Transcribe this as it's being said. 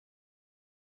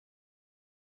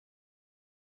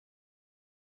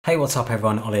Hey, what's up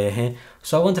everyone, Ollie here.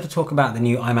 So I wanted to talk about the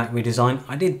new iMac redesign.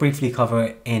 I did briefly cover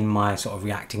it in my sort of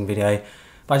reacting video,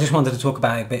 but I just wanted to talk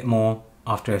about it a bit more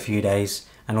after a few days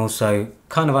and also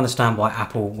kind of understand why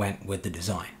Apple went with the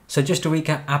design. So just to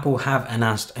recap, Apple have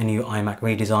announced a new iMac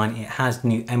redesign. It has the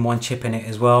new M1 chip in it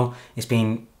as well. It's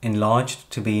been enlarged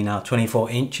to be now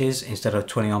 24 inches instead of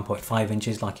 21.5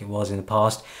 inches like it was in the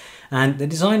past. And the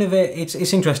design of it,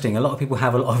 it's interesting. A lot of people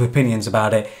have a lot of opinions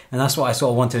about it, and that's what I sort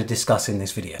of wanted to discuss in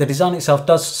this video. The design itself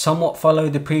does somewhat follow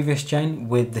the previous gen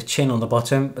with the chin on the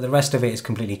bottom, but the rest of it is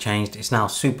completely changed. It's now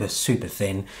super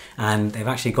thin, and they've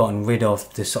actually gotten rid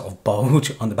of the sort of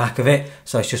bulge on the back of it,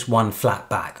 so it's just one flat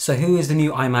back. So who is the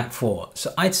new iMac for?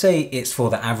 So I'd say it's for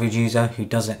the average user who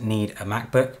doesn't need a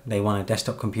MacBook. They want a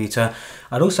desktop computer.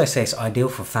 I'd also say it's ideal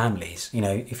for families. You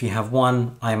know, if you have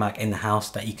one iMac in the house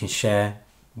that you can share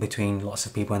between lots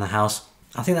of people in the house,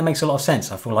 I think that makes a lot of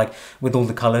sense. I feel like with all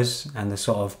the colors and the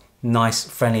sort of nice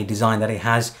friendly design that it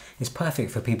has, it's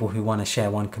perfect for people who want to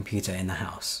share one computer in the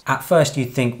house. At first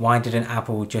you'd think, why didn't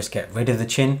Apple just get rid of the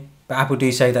chin? But Apple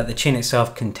do say that the chin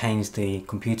itself contains the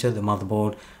computer, the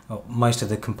motherboard, most of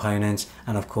the components,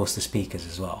 and of course the speakers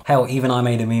as well. Hell, even I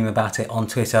made a meme about it on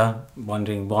Twitter,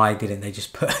 wondering why didn't they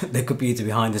just put the computer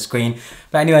behind the screen.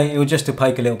 But anyway, it was just to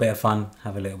poke a little bit of fun,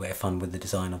 have a little bit of fun with the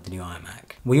design of the new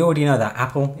iMac. We already know that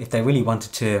Apple, if they really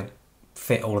wanted to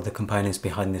fit all of the components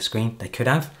behind the screen, they could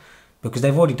have, because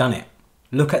they've already done it.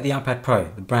 Look at the iPad Pro,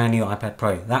 the brand new iPad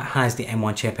Pro. That has the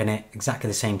M1 chip in it, exactly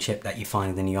the same chip that you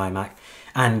find in the new iMac.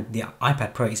 And the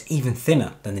iPad Pro is even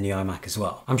thinner than the new iMac as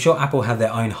well. I'm sure Apple have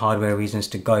their own hardware reasons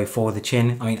to go for the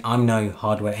chin. I mean, I'm no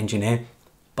hardware engineer,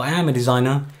 but I am a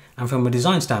designer. And from a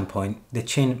design standpoint, the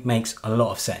chin makes a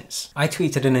lot of sense. I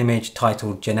tweeted an image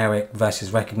titled generic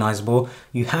versus recognizable.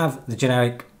 You have the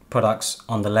generic products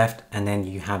on the left, and then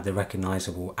you have the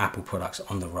recognizable Apple products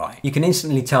on the right. You can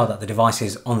instantly tell that the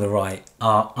devices on the right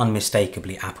are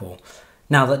unmistakably Apple.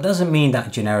 Now, that doesn't mean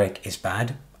that generic is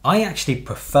bad. I actually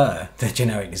prefer the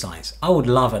generic designs. I would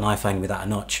love an iPhone without a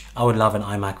notch. I would love an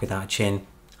iMac without a chin.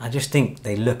 I just think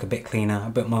they look a bit cleaner, a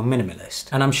bit more minimalist.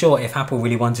 And I'm sure if Apple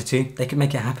really wanted to, they could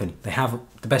make it happen. They have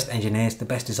the best engineers, the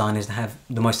best designers, they have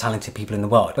the most talented people in the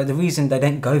world. But the reason they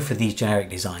don't go for these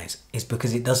generic designs is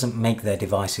because it doesn't make their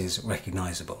devices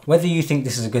recognizable. Whether you think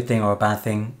this is a good thing or a bad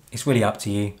thing, it's really up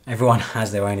to you. Everyone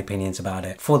has their own opinions about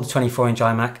it. For the 24-inch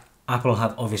iMac, Apple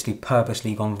have obviously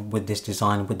purposely gone with this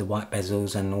design with the white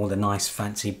bezels and all the nice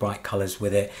fancy bright colors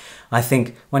with it. I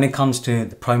think when it comes to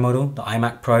the Pro model, the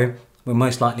iMac Pro, we're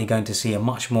most likely going to see a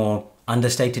much more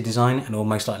understated design, and will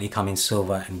most likely come in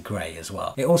silver and grey as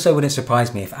well. It also wouldn't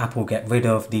surprise me if Apple get rid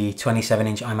of the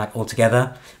 27-inch iMac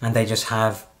altogether and they just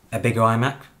have a bigger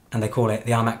iMac and they call it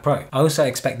the iMac Pro. I also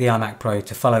expect the iMac Pro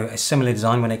to follow a similar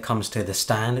design when it comes to the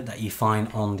stand that you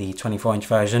find on the 24-inch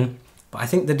version, but I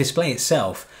think the display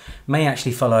itself may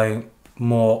actually follow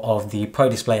more of the Pro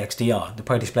Display XDR. The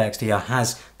Pro Display XDR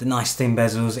has the nice thin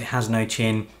bezels, it has no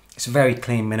chin, it's a very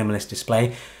clean minimalist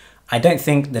display. I don't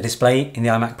think the display in the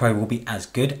iMac Pro will be as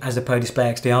good as the Pro Display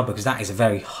XDR, because that is a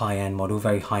very high-end model,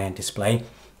 very high-end display.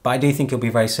 But I do think it'll be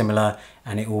very similar,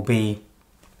 and it will be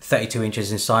 32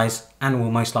 inches in size and will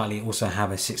most likely also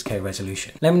have a 6K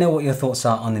resolution. Let me know what your thoughts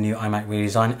are on the new iMac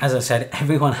redesign. As I said,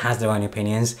 everyone has their own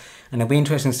opinions, and it'll be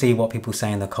interesting to see what people say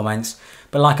in the comments.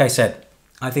 But like I said,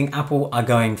 I think Apple are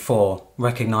going for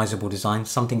recognizable design,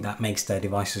 something that makes their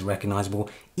devices recognizable,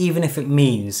 even if it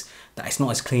means that it's not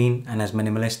as clean and as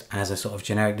minimalist as a sort of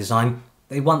generic design.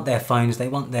 They want their phones, they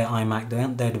want their iMac, they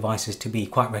want their devices to be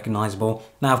quite recognizable.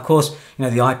 Now, of course, you know,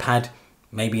 the iPad,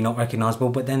 maybe not recognizable,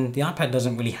 but then the iPad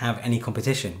doesn't really have any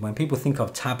competition. When people think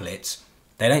of tablets,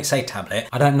 they don't say tablet.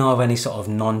 I don't know of any sort of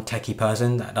non-techie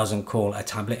person that doesn't call a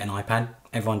tablet an iPad.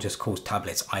 Everyone just calls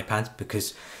tablets iPads,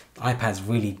 because iPads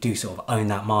really do sort of own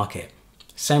that market.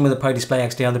 Same with the Pro Display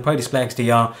XDR. The Pro Display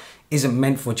XDR isn't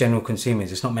meant for general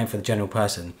consumers. It's not meant for the general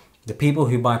person. The people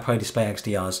who buy Pro Display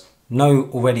XDRs know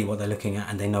already what they're looking at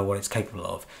and they know what it's capable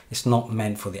of. It's not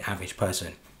meant for the average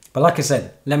person. But like I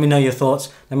said, let me know your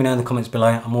thoughts. Let me know in the comments below.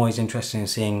 I'm always interested in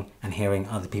seeing and hearing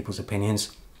other people's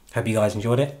opinions. Hope you guys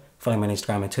enjoyed it. Follow me on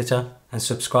Instagram and Twitter, and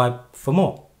subscribe for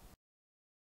more.